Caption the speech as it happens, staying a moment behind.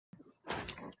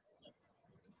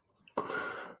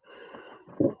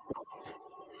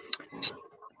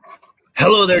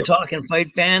Hello there, Talking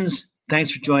Fight fans. Thanks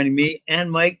for joining me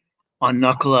and Mike on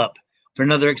Knuckle Up for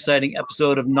another exciting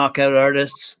episode of Knockout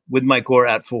Artists with Mike Orr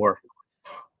at 4.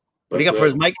 What do you got for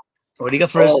us, Mike? What do you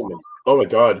got for us? Oh my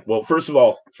God! Well, first of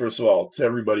all, to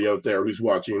everybody out there who's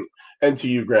watching, and to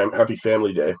you, Graham, happy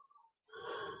Family Day.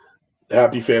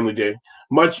 Happy Family Day.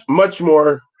 Much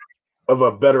more of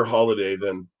a better holiday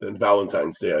than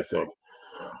Valentine's Day, I think.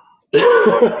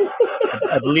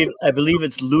 I believe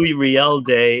it's Louis Riel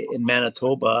Day in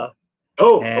Manitoba.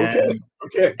 Oh, and,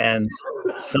 okay. And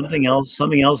something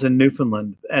else in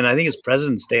Newfoundland, and I think it's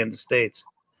President's Day in the States.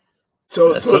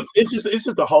 So it's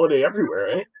just a holiday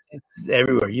everywhere, right? It's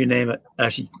everywhere. You name it.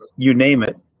 Actually, you name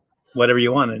it. Whatever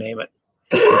you want to name it.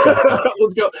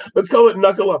 Let's call it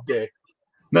Knuckle Up Day.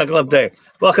 Knuckle Up Day.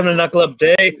 Welcome to Knuckle Up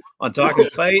Day on Talking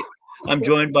Fight. I'm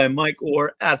joined by Mike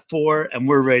Orr at 4, and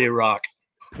we're ready to rock.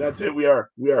 That's it. We are.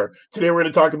 Today we're going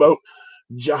to talk about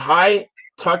Jahi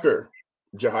Tucker.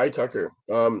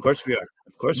 Of course we are.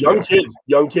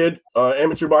 Young kid.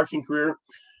 Amateur boxing career.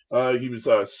 He was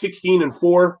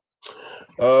 16-4.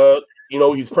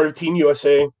 He's part of Team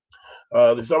USA.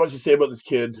 There's not much to say about this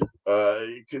kid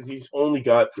because he's only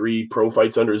got 3 pro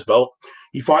fights under his belt.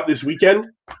 He fought this weekend,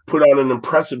 put on an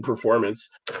impressive performance.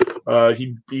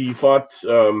 He fought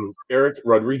Eric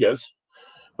Rodriguez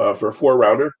for a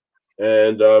 4-rounder,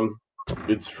 and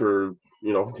it's for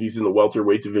he's in the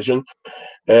welterweight division.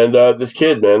 And this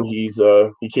kid, man, he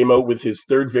came out with his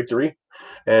 3rd victory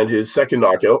and his 2nd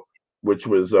knockout, which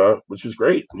was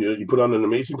great. He put on an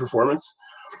amazing performance.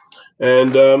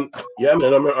 And yeah,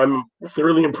 man, I'm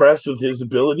thoroughly impressed with his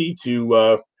ability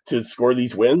to score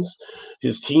these wins.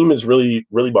 His team is really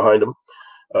behind him.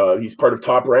 He's part of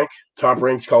Top Rank. Top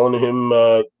Rank's calling him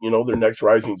their next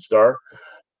rising star.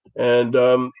 And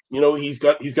he's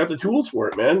got the tools for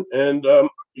it, man. And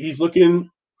he's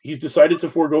decided to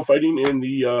forego fighting in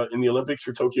the Olympics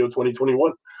for Tokyo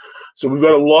 2021. So we've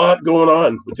got a lot going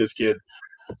on with this kid.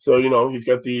 So he's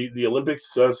got the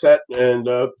Olympics set, and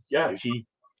he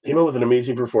came out with an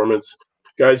amazing performance.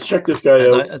 Guys, check this guy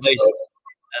out. I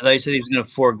thought you said he was going to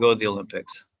forego the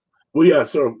Olympics. Well, yeah.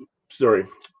 So sorry,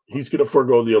 he's going to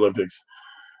forego the Olympics.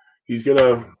 He's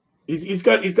got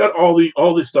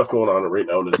all this stuff going on right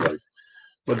now in his life.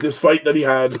 But this fight that he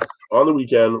had on the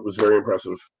weekend was very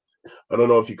impressive. I don't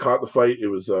know if you caught the fight. It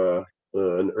was an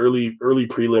early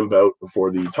prelim bout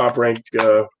before the Top Rank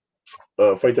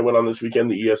fight that went on this weekend,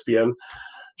 the ESPN.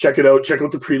 Check it out. Check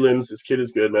out the prelims. This kid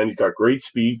is good, man. He's got great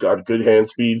speed, got good hand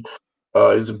speed.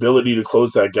 His ability to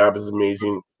close that gap is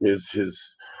amazing.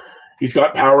 He's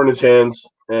got power in his hands,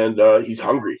 and he's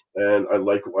hungry. And I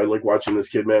like watching this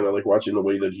kid, man. I like watching the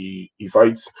way that he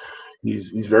fights.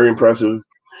 He's very impressive.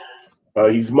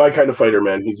 He's my kind of fighter,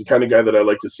 man. He's the kind of guy that I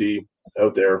like to see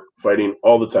out there fighting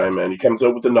all the time, man. He comes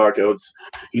out with the knockouts.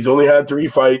 He's only had 3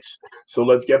 fights, so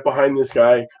let's get behind this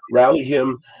guy, rally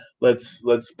him. Let's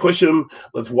push him.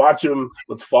 Let's watch him.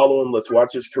 Let's follow him. Let's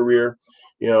watch his career.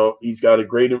 He's got he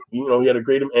had a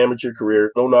great amateur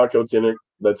career. No knockouts in it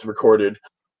that's recorded,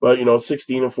 but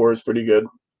 16-4 is pretty good.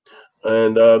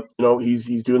 And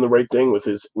he's doing the right thing with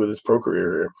his pro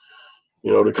career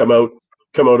here. To come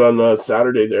out on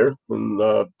Saturday there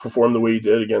and perform the way he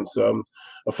did against a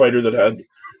fighter that had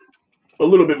a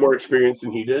little bit more experience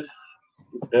than he did,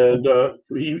 and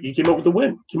he came out with the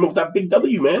win. Came out with that big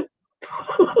W, man.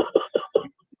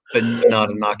 But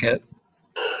not a knockout.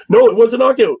 No, it was a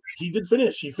knockout. He did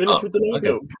finish. He finished with the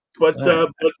knockout. Okay.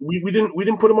 But we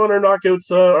didn't put him on our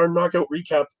knockouts. Our knockout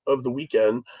recap of the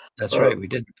weekend. That's right. We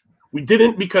didn't. We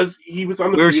didn't because he was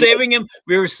on the. We were saving him.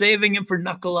 We were saving him for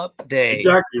Knuckle Up Day.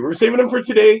 Exactly. We're saving him for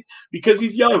today because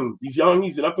he's young. He's young.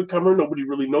 He's an up and comer. Nobody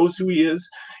really knows who he is.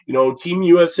 Team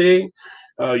USA.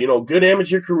 Good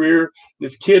amateur career.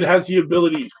 This kid has the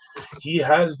ability. He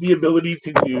has the ability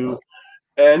to do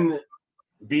and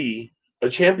be a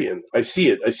champion. I see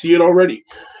it. I see it already.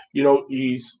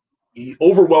 He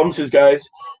overwhelms his guys.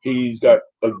 He's got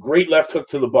a great left hook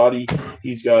to the body.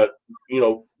 He's got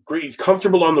great. He's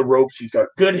comfortable on the ropes. He's got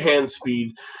good hand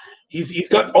speed. He's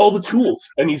got all the tools,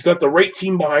 and he's got the right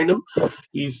team behind him.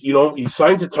 He's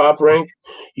signed to Top Rank.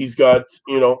 He's got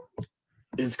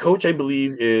his coach, I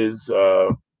believe, is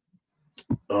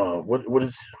what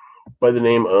is by the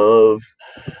name of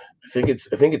I think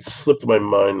it's slipped my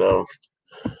mind now.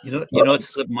 It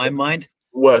slipped my mind.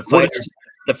 What?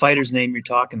 The fighter's name you're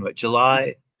talking about?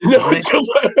 Jahi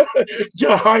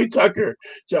Tucker.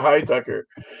 Jahi Tucker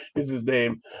is his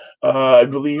name. I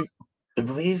believe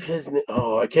his name.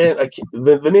 Oh, I can't.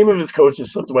 The name of his coach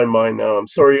just slipped my mind now. I'm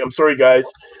sorry, guys.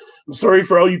 I'm sorry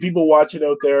for all you people watching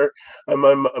out there.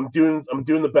 I'm doing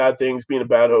the bad things, being a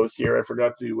bad host here. I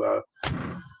forgot to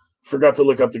Forgot to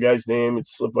look up the guy's name. It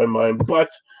slipped my mind. But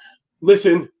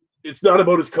listen, it's not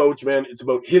about his coach, man. It's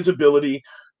about his ability.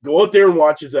 Go out there and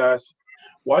watch his ass.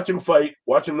 Watch him fight.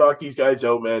 Watch him knock these guys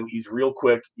out, man. He's real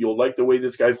quick. You'll like the way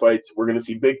this guy fights. We're going to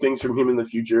see big things from him in the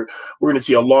future. We're going to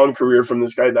see a long career from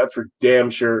this guy. That's for damn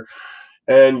sure.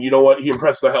 And you know what? He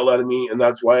impressed the hell out of me, and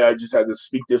that's why I just had to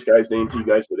speak this guy's name to you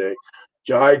guys today.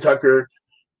 Jai Tucker,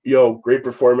 great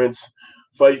performance.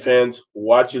 Fight fans,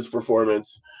 watch his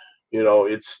performance.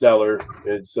 It's stellar.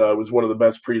 It was one of the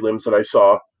best prelims that I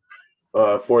saw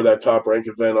for that Top Rank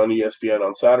event on ESPN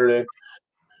on Saturday.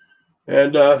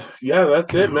 And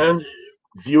that's it, man.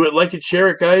 View it, like it, share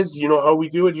it, guys. You know how we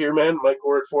do it here, man. Mike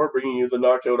Gore at 4, bringing you the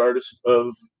knockout artist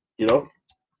of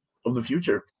the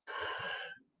future.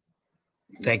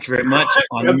 Thank you very much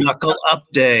on Knuckle Up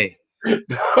Day.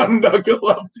 On Knuckle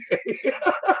Up Day.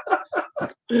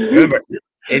 Remember,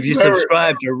 if you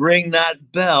subscribe to ring that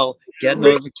bell, get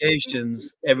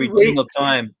notifications every single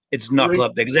time it's Knuckle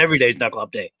Up Day, because every day is Knuckle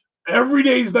Up Day. Every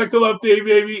day is Knuckle Up Day,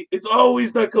 baby. It's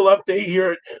always Knuckle Up Day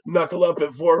here at Knuckle Up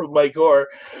at 4 with Mike Gore.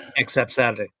 Except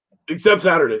Saturday. Except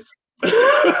Saturdays.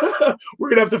 We're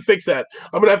going to have to fix that.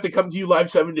 I'm going to have to come to you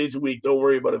live 7 days a week. Don't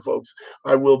worry about it, folks.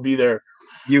 I will be there.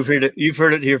 You've heard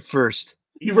it here first.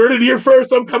 You've heard it here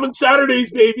first. I'm coming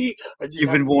Saturdays, baby.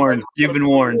 You've been warned. You've been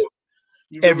warned.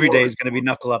 Every day is going to be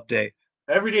Knuckle Up Day.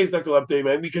 Every day is Knuckle Up Day,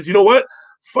 man. Because you know what?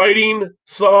 Fighting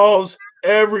solves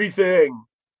everything.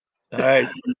 All right.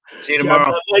 See you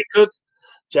tomorrow.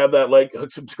 Jab that like,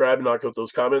 hook, subscribe, and knock out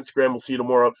those comments. Graham, we'll see you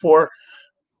tomorrow at 4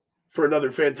 for another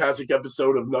fantastic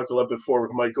episode of Knuckle Up at 4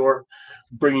 with Mike Gore,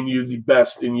 bringing you the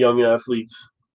best in young athletes